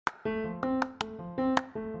Welcome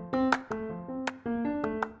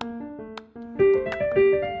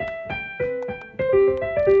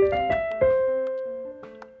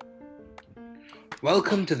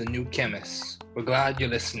to the new Chemist. We're glad you're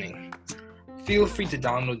listening. Feel free to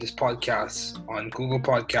download this podcast on Google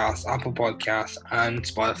Podcasts, Apple Podcasts, and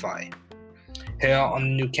Spotify. Here on the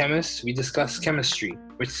new Chemist, we discuss chemistry,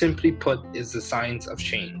 which simply put is the science of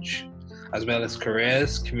change, as well as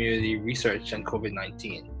careers, community research, and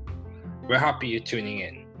COVID-19. We're happy you're tuning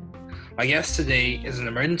in. My guest today is an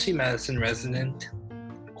emergency medicine resident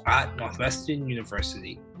at Northwestern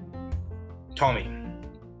University, Tommy.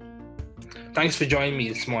 Thanks for joining me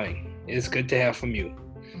this morning. It is good to hear from you.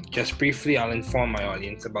 Just briefly, I'll inform my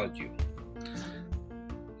audience about you.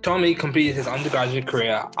 Tommy completed his undergraduate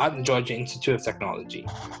career at the Georgia Institute of Technology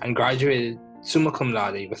and graduated summa cum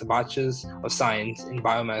laude with a Bachelor's of Science in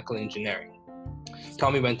Biomedical Engineering.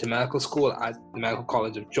 Tommy went to medical school at the Medical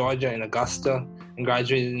College of Georgia in Augusta and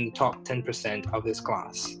graduated in the top 10% of his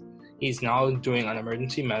class. He's now doing an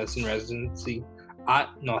emergency medicine residency at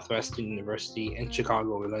Northwestern University in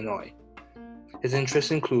Chicago, Illinois. His interests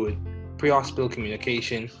include pre-hospital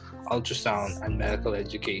communication, ultrasound, and medical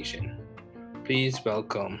education. Please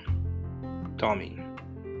welcome Tommy.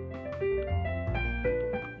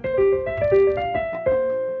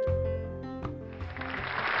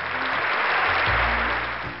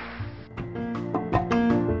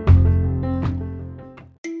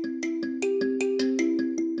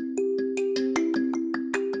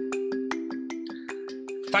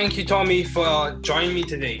 Thank you, Tommy, for joining me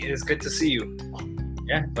today. It is good to see you.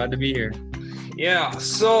 Yeah, glad to be here. Yeah,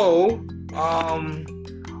 so,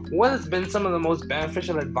 what has been some of the most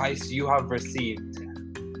beneficial advice you have received?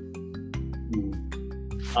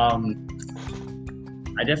 I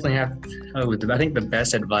definitely have. I think the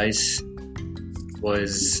best advice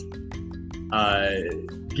was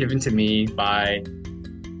given to me by.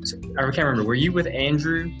 I can't remember. Were you with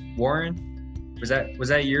Andrew Warren? Was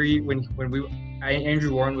that year when we?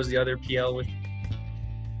 Andrew Warren was the other PL with.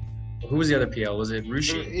 Who was the other PL? Was it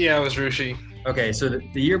Rushi? Yeah, it was Rushi. Okay, so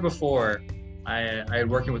the year before, I had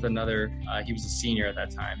working with another. He was a senior at that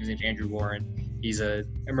time. His name's Andrew Warren. He's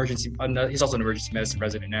he's also an emergency medicine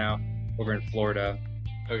resident now over in Florida.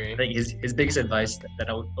 Okay. I think his biggest advice that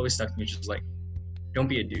always stuck to me was just like, don't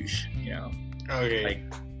be a douche. You know. Okay. Like,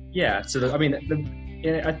 yeah. So I don't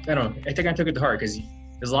know. I think I took it to heart because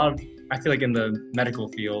there's a lot of. I feel like in the medical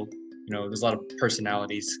field, there's a lot of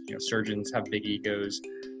personalities. Surgeons have big egos.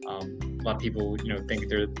 A lot of people, think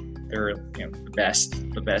they're the best,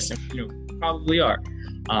 and probably are.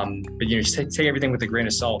 But just take everything with a grain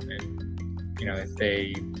of salt, and if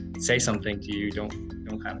they say something to you, don't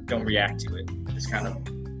react to it. Just kind of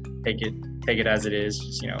take it as it is.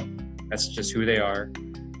 Just, that's just who they are.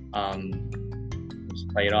 Just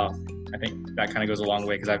play it off. I think that kind of goes a long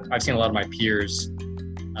way because I've seen a lot of my peers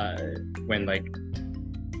when like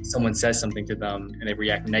someone says something to them and they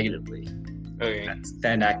react negatively. Okay.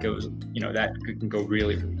 Then that goes, that can go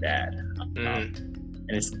really, really bad. And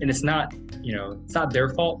it's not, it's not their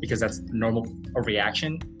fault because that's normal a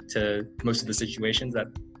reaction to most of the situations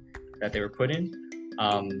that they were put in.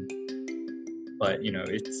 But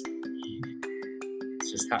it's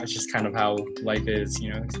just kind of how life is.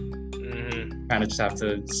 Kind of just have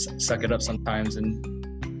to suck it up sometimes and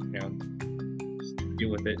deal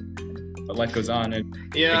with it. But life goes on and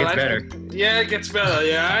it gets better. Yeah, it gets better.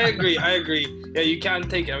 Yeah, I agree. Yeah, you can't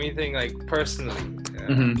take everything like personally. Yeah.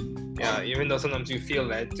 Mm-hmm. Yeah, even though sometimes you feel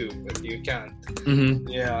that too, but you can't. Mm-hmm.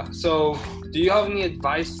 Yeah. So, do you have any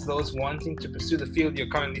advice to those wanting to pursue the field you're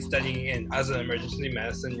currently studying in as an emergency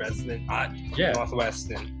medicine resident at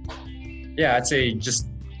Northwestern? Yeah, I'd say just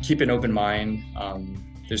keep an open mind.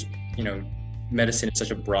 There's, medicine is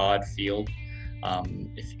such a broad field.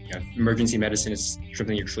 If emergency medicine is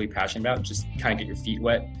something you're truly passionate about, just kind of get your feet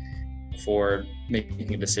wet before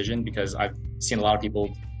making a decision, because I've seen a lot of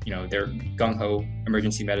people, they're gung-ho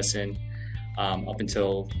emergency medicine up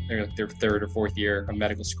until their third or fourth year of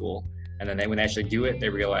medical school, and then when they actually do it, they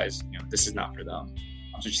realize this is not for them.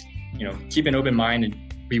 So just keep an open mind and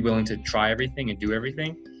be willing to try everything and do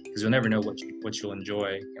everything, because you'll never know what you'll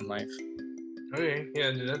enjoy in life. Okay,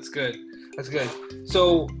 yeah, dude, that's good.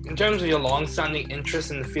 So, in terms of your long-standing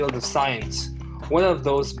interest in the field of science, what have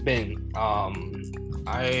those been? I'm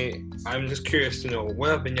just curious to know, what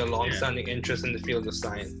have been your long-standing interest in the field of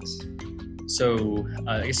science? So,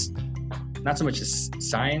 I guess not so much as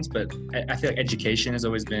science, but I feel like education has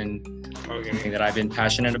always been something that I've been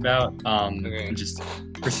passionate about, and just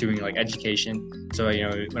pursuing like education. So,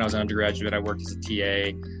 when I was an undergraduate, I worked as a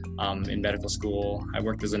TA in medical school. I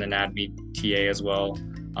worked as an anatomy TA as well.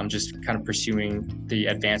 just kind of pursuing the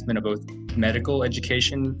advancement of both medical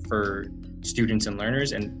education for students and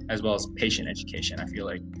learners, and as well as patient education. I feel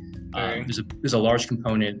like there's a large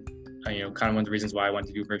component. Kind of one of the reasons why I wanted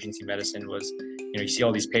to do emergency medicine was, you see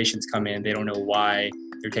all these patients come in, they don't know why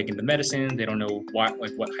they're taking the medicine, they don't know what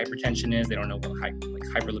hypertension is, they don't know what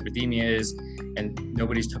hyperlipidemia is, and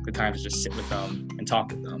nobody's took the time to just sit with them and talk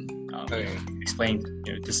with them, explain,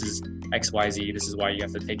 this is XYZ, this is why you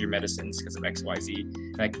have to take your medicines because of XYZ.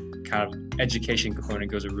 And that kind of education component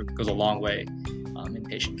goes a long way in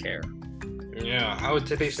patient care. Yeah, I would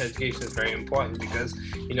say patient education is very important because,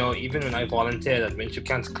 even when I volunteered at Winship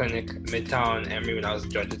Cancer Clinic, Midtown, Emory, when I was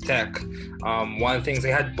at Georgia Tech, one of the things,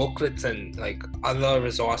 they had booklets and other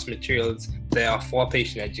resource materials there for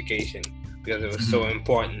patient education because it was so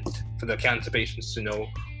important for the cancer patients to know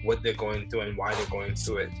what they're going through and why they're going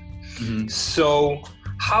through it. Mm-hmm. So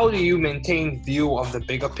how do you maintain view of the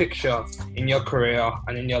bigger picture in your career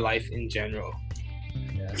and in your life in general?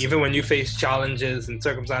 Even when you face challenges and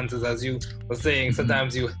circumstances, as you were saying,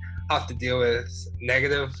 sometimes you have to deal with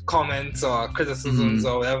negative comments or criticisms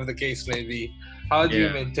or whatever the case may be. How do you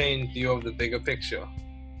maintain view of the bigger picture?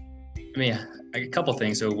 I mean, a couple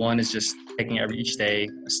things. So one is just taking each day,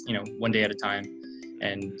 one day at a time,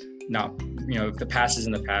 and not, if the past is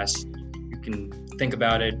in the past, you can think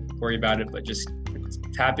about it, worry about it, but just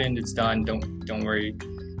it's happened, it's done. Don't worry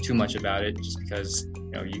too much about it, just because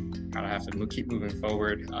you kind of have to keep moving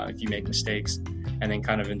forward if you make mistakes. And then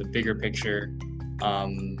kind of in the bigger picture,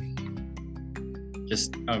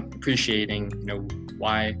 just appreciating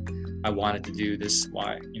why I wanted to do this,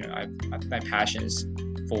 why my passion is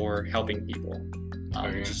for helping people.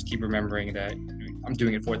 Just keep remembering that I'm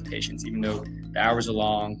doing it for the patients, even though the hours are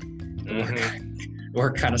long, the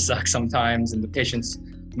work kind of sucks sometimes, and the patients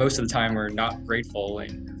most of the time are not grateful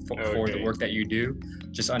for the work that you do.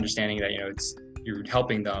 Just understanding that you're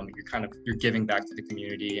helping them, you're giving back to the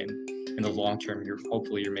community, and in the long term, you're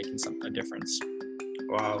making a difference.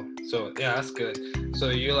 Wow. So yeah, that's good. So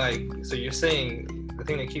you're saying the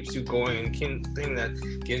thing that keeps you going, and the thing that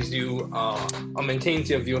gives you or maintains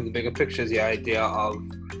your view of the bigger picture is the idea of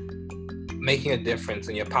making a difference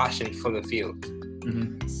and your passion for the field.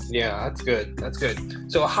 Mm-hmm. Yeah, that's good. That's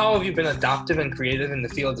good. So how have you been adaptive and creative in the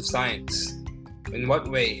field of science? In what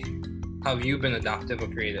way have you been adaptive or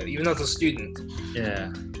creative, even as a student?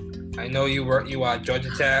 Yeah. I know you were at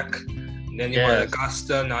Georgia Tech, then you were at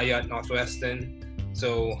Augusta, now you're at Northwestern.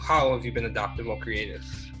 So how have you been adaptive or creative?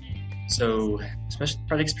 So,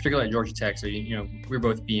 particularly at Georgia Tech, so we're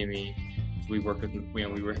both BME. So we work with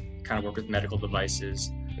work with medical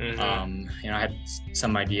devices. Mm-hmm. I had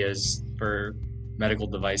some ideas for medical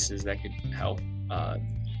devices that could help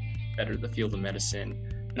better the field of medicine.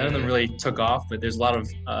 None of them really took off, but there's a lot of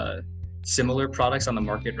similar products on the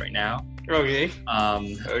market right now. Okay. I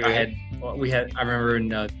remember in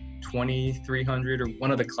 2300 or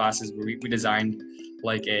one of the classes where we designed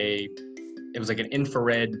it was like an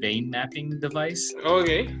infrared vein mapping device.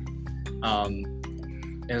 Okay.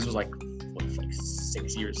 And this was like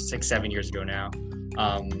 7 years ago now.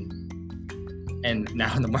 And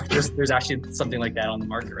now in the market, there's actually something like that on the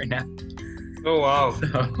market right now. Oh wow.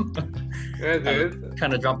 So, yeah, dude.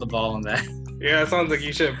 Kind of dropped the ball on that. Yeah, it sounds like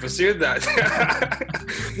you should have pursued that.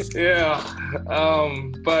 Yeah.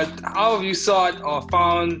 But how have you sought or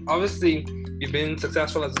found, obviously you've been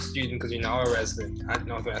successful as a student because you're now a resident at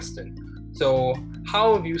Northwestern. So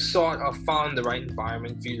how have you sought or found the right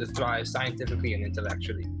environment for you to thrive scientifically and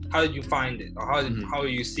intellectually? How did you find it? Or how are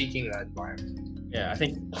you seeking that environment? Yeah, I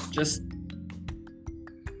think just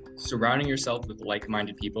surrounding yourself with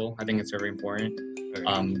like-minded people, I think it's very important.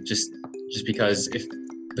 Just because if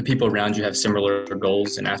the people around you have similar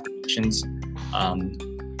goals and aspirations,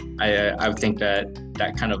 I would think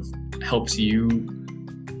that kind of helps you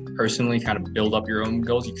personally kind of build up your own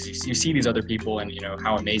goals. You see these other people and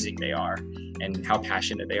how amazing they are and how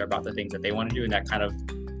passionate they are about the things that they want to do, and that kind of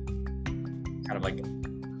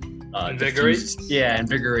invigorates.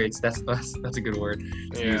 Invigorates. That's a good word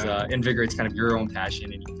to use. Invigorates kind of your own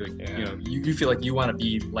passion, and you feel like, you feel like you want to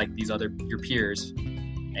be like your peers,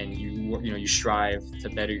 and you strive to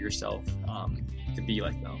better yourself to be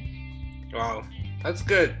like them. Wow, that's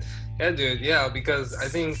good. Yeah, dude. Yeah, because I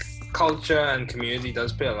think culture and community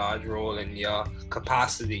does play a large role in your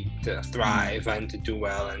capacity to thrive and to do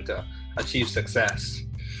well and to achieve success.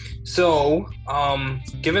 So,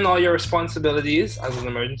 given all your responsibilities as an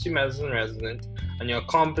emergency medicine resident and your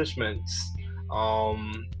accomplishments,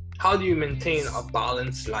 how do you maintain a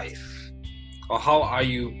balanced life? Or how are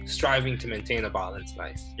you striving to maintain a balanced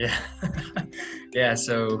life? Yeah.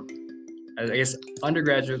 So I guess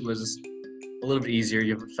undergraduate was a little bit easier.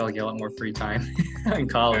 You felt like you had a lot more free time in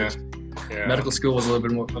college. Yeah. Medical school was a little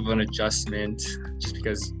bit more of an adjustment, just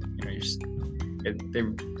because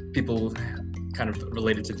people kind of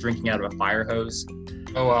related to drinking out of a fire hose.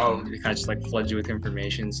 Oh wow. It kind of just like floods you with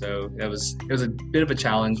information. So it was a bit of a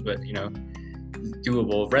challenge, but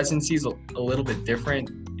doable. Residency is a little bit different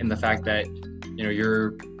in the fact that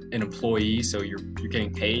you're an employee, so you're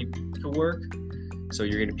getting paid to work. So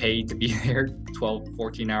you're getting paid to be there 12,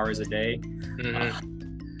 14 hours a day.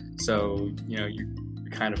 Mm-hmm. So you're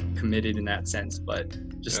kind of committed in that sense. But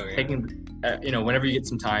just taking, whenever you get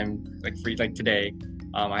some time, like free, like today,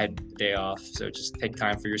 I had the day off. So just take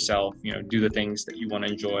time for yourself. Do the things that you want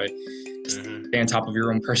to enjoy. Stay on top of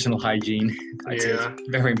your own personal hygiene. I'd say it's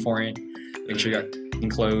very important. Make sure you got clean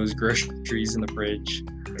clothes, groceries in the fridge.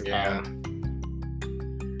 Yeah.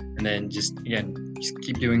 And then just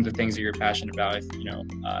keep doing the things that you're passionate about.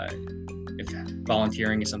 If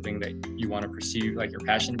volunteering is something that you want to pursue, like you're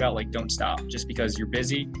passionate about, like don't stop. Just because you're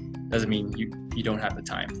busy doesn't mean you don't have the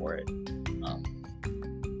time for it.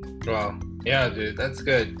 Wow. Yeah, dude, that's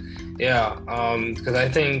good. Yeah. Because I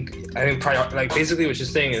think basically what you're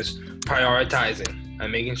saying is prioritizing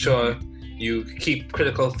and making sure you keep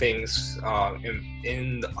critical things at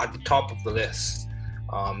the top of the list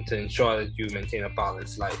to ensure that you maintain a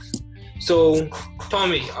balanced life. So,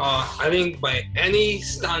 Tommy, I think by any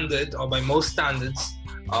standard or by most standards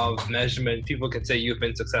of measurement, people can say you've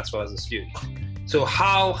been successful as a student. So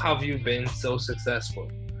how have you been so successful?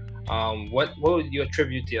 What would you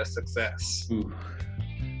attribute to your success? Ooh.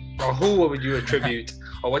 Or who would you attribute,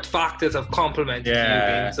 or what factors have complemented you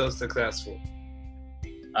being so successful?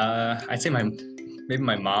 I'd say maybe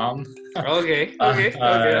my mom. Okay,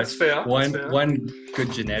 that's fair. One,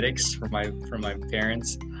 good genetics from my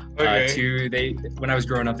parents. Okay. Two, when I was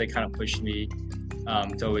growing up, they kind of pushed me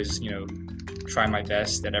to always try my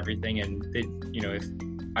best at everything, and they, if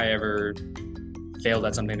I ever failed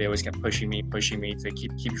at something, they always kept pushing me to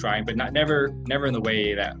keep trying, but never in the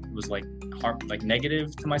way that was like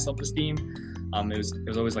negative to my self-esteem. It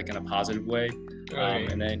was always like in a positive way.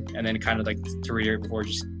 And then kind of like to reiterate before,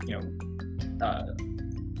 just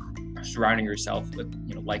surrounding yourself with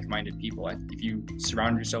like-minded people. If you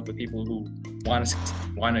surround yourself with people who want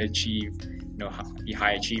to achieve, be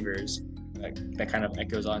high achievers, that kind of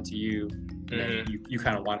echoes onto you. And then you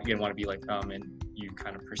kind of want to be like them, and you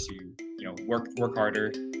kind of pursue, work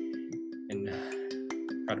harder and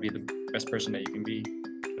try to be the best person that you can be.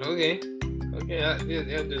 Okay, yeah,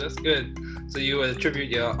 dude, that's good. So you would attribute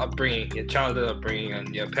your upbringing, your childhood upbringing,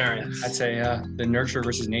 and your parents. I'd say the nurture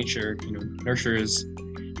versus nature. Nurture is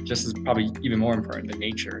just as probably even more important than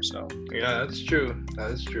nature. So yeah, that's true.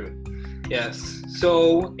 That is true. Yes.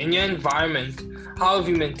 So in your environment, how have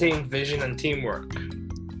you maintained vision and teamwork?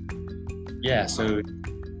 Yeah. So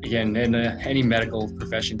again, in any medical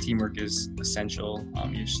profession, teamwork is essential.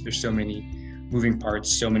 There's so many moving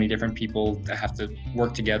parts, so many different people that have to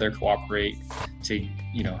work together, cooperate to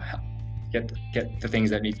get the things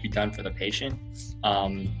that need to be done for the patient.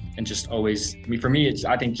 And just always, for me,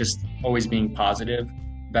 I think just always being positive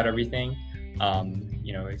about everything.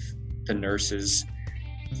 If the nurse is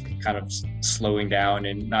kind of slowing down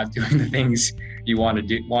and not doing the things you want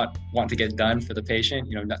to get done for the patient,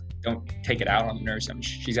 don't take it out on the nurse. I mean,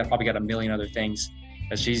 she's probably got a million other things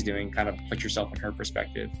that she's doing. Kind of put yourself in her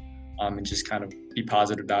perspective, and just kind of be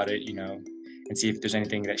positive about it, and see if there's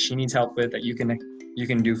anything that she needs help with that you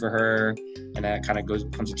can do for her, and that kind of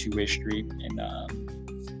becomes a two-way street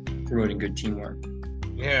and promoting good teamwork.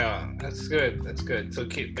 Yeah, that's good. So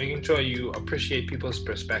keep making sure you appreciate people's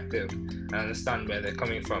perspective and understand where they're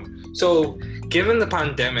coming from. So given the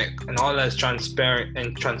pandemic and all that's transpiring,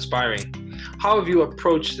 how have you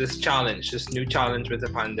approached this new challenge with the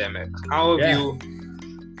pandemic? How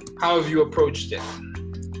have you approached it?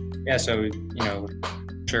 Yeah, so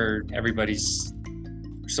sure,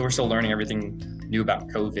 we're still learning everything new about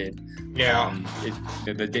COVID. Yeah.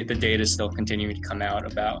 The data is still continuing to come out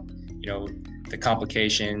about the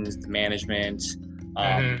complications, the management.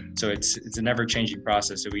 So it's a never-changing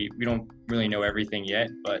process. So we don't really know everything yet,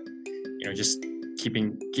 but just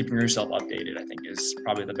keeping yourself updated, I think, is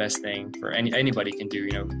probably the best thing for anybody can do.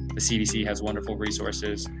 The CDC has wonderful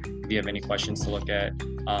resources if you have any questions to look at.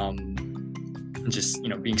 Just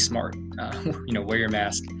being smart. Wear your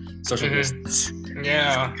mask, social distance.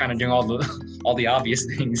 Yeah. Kind of doing all the obvious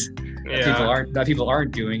things that people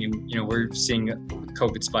aren't doing, and we're seeing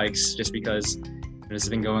COVID spikes just because this has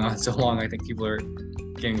been going on so long. I think people are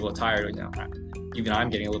getting a little tired. Even I'm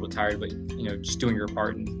getting a little tired, but just doing your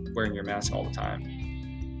part and wearing your mask all the time.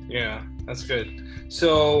 Yeah, that's good.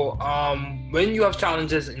 So when you have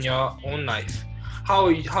challenges in your own life, how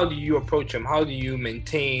do you approach them? How do you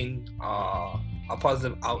maintain a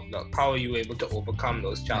positive outlook? How are you able to overcome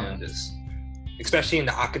those challenges, especially in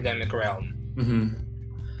the academic realm?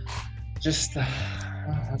 Just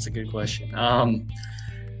that's a good question. I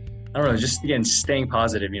don't know. Just again, staying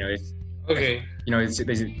positive. They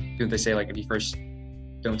say like if you first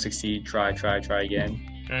don't succeed, try again.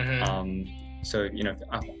 So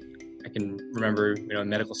I can remember in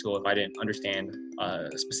medical school, if I didn't understand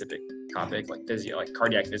a specific topic like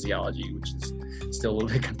cardiac physiology, which is still a little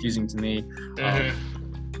bit confusing to me,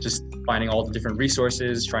 just finding all the different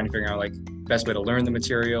resources, trying to figure out like best way to learn the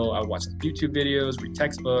material. I would watch YouTube videos, read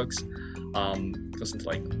textbooks, listen to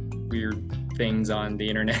like weird things on the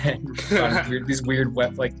internet, these weird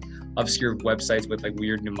obscure websites with like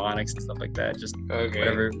weird mnemonics and stuff like that. Just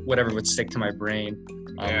whatever would stick to my brain.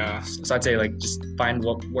 So I'd say like just find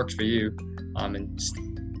what works for you, and just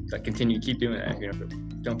like keep doing that.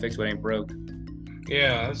 Don't fix what ain't broke.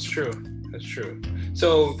 Yeah, that's true.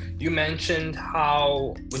 So you mentioned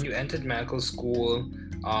how when you entered medical school,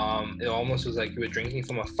 it almost was like you were drinking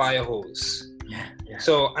from a fire hose. Yeah.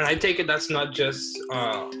 So, and I take it that's not just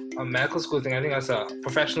a medical school thing. I think that's a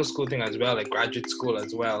professional school thing as well, like graduate school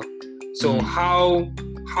as well. So how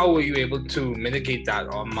were you able to mitigate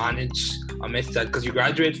that or manage amidst that? Because you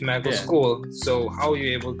graduated from medical school, so how were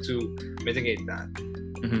you able to mitigate that?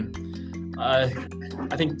 I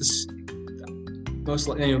think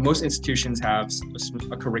most institutions have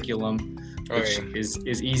a curriculum which is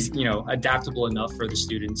easy, adaptable enough for the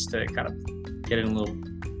students to kind of get in little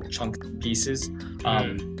chunk pieces.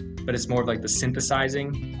 But it's more of like the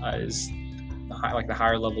synthesizing is the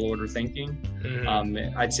higher level order thinking.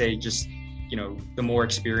 I'd say just the more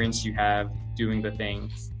experience you have doing the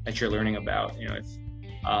thing that you're learning about. If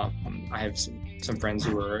I have some friends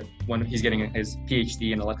who are he's getting his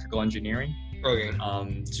PhD in electrical engineering.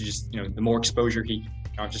 So just the more exposure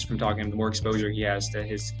just from talking to him, the more exposure he has to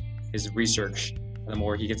his research, the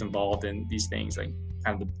more he gets involved in these things, like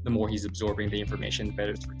kind of the more he's absorbing the information, the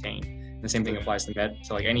better it's retained. And the same thing applies to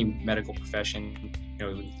like any medical profession.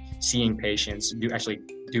 Seeing patients, actually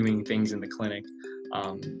doing things in the clinic,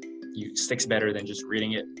 sticks better than just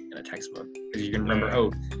reading it in a textbook, because you can remember,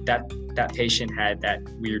 that patient had that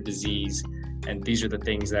weird disease, and these are the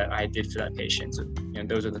things that I did for that patient. So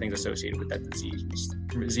those are the things associated with that disease.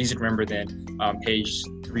 It's easier to remember than page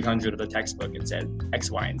 300 of the textbook and said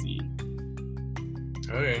X, Y, and Z.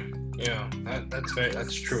 Yeah,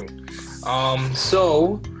 that's true.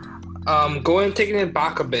 Taking it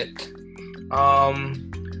back a bit,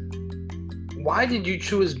 why did you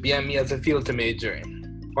choose BME as a field to major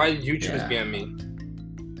in? Why did you choose BME?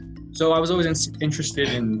 So I was always interested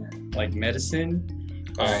in like medicine,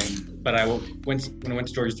 but when I went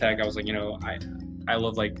to Georgia Tech, I was like, I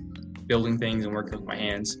love like building things and working with my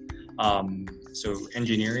hands. So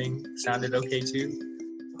engineering sounded okay too.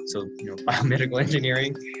 So biomedical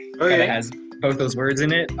engineering kind of has both those words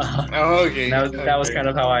in it. That was kind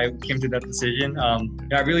of how I came to that decision.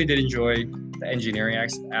 I really did enjoy the engineering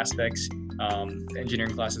aspects. The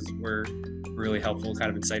engineering classes were really helpful, kind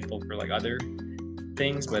of insightful for like other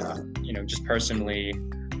things, but just personally,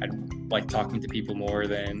 I like talking to people more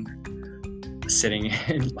than sitting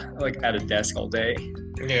like at a desk all day.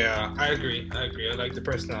 Yeah, I agree. I like the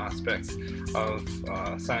personal aspects of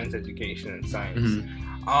science education and science.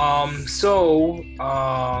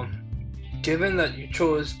 Given that you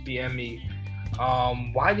chose BME,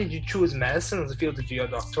 why did you choose medicine as a field to do your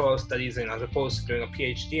doctoral studies in, as opposed to doing a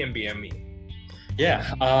PhD in BME?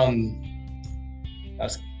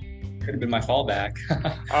 That could have been my fallback.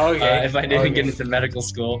 If I didn't get into medical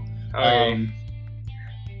school. But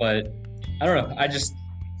I don't know. I just,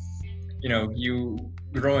 you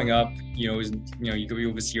growing up, you go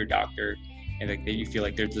over to see your doctor, and like you feel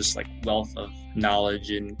like there's this like wealth of knowledge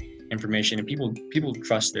and information, and people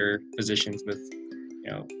trust their physicians with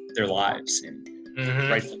their lives, and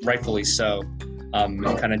rightfully so. And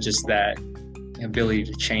kind of just that ability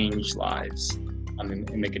to change lives and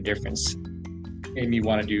make a difference made me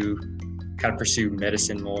want to pursue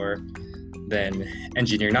medicine more than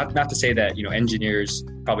engineering. Not to say that engineers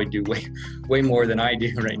probably do way more than I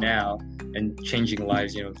do right now, and changing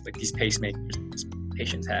lives. Like these pacemakers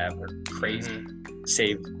patients have are crazy,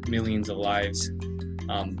 save millions of lives.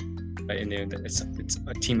 But it's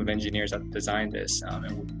a team of engineers that designed this,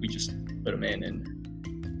 and we just put them in and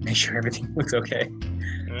make sure everything looks okay.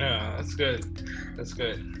 Yeah, that's good.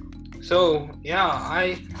 So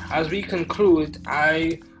as we conclude,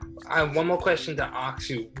 I have one more question to ask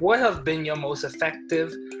you. What have been your most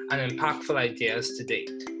effective and impactful ideas to date?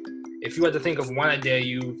 If you had to think of one idea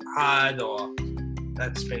you've had or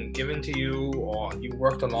that's been given to you or you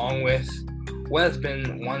worked along with, what has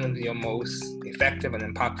been one of your most effective and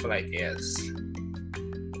impactful ideas?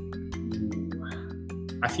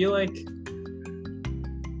 I feel like,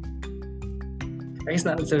 I guess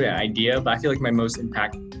not necessarily an idea, but I feel like my most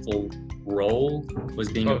impactful role was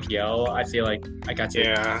being a PL. I feel like I got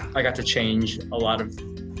to change a lot of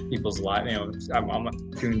people's lives. You know, I'm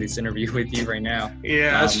doing this interview with you right now.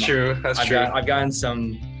 Yeah, that's true. I've gotten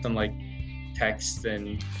some like texts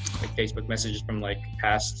and like Facebook messages from like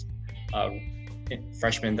past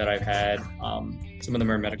freshmen that I've had. Some of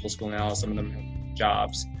them are in medical school now, some of them have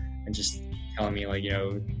jobs, and just telling me like, you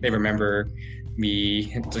know, they remember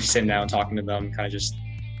me just sitting down talking to them, kind of just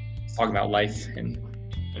talking about life. And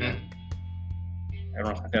you know, I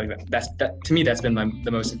don't know, I feel like that to me, that's been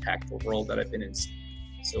the most impactful role that I've been in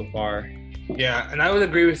so far. Yeah, and I would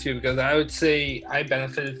agree with you, because I would say I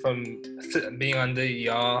benefited from being on the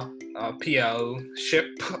PL ship,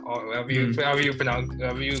 or whatever you pronounce,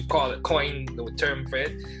 whatever you call it, coin the term for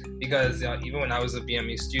it. Because even when I was a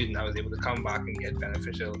BME student, I was able to come back and get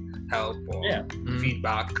beneficial help or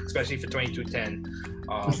feedback, especially for 2210.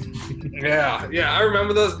 I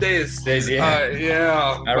remember those days. I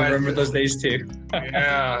remember those days too.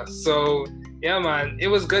 So yeah, man, it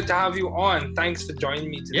was good to have you on. Thanks for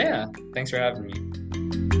joining me today. Yeah, thanks for having me.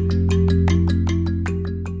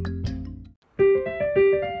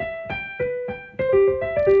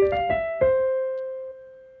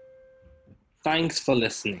 Thanks for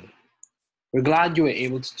listening. We're glad you were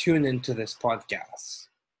able to tune into this podcast.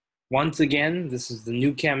 Once again, this is The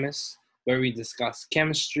New Chemist, where we discuss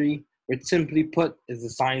chemistry, which simply put is the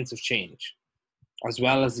science of change, as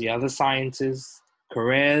well as the other sciences,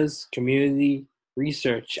 careers, community,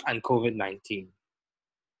 research, and COVID-19.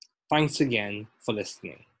 Thanks again for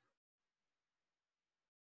listening.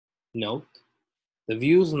 Note, the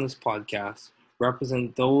views on this podcast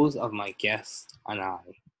represent those of my guests and I.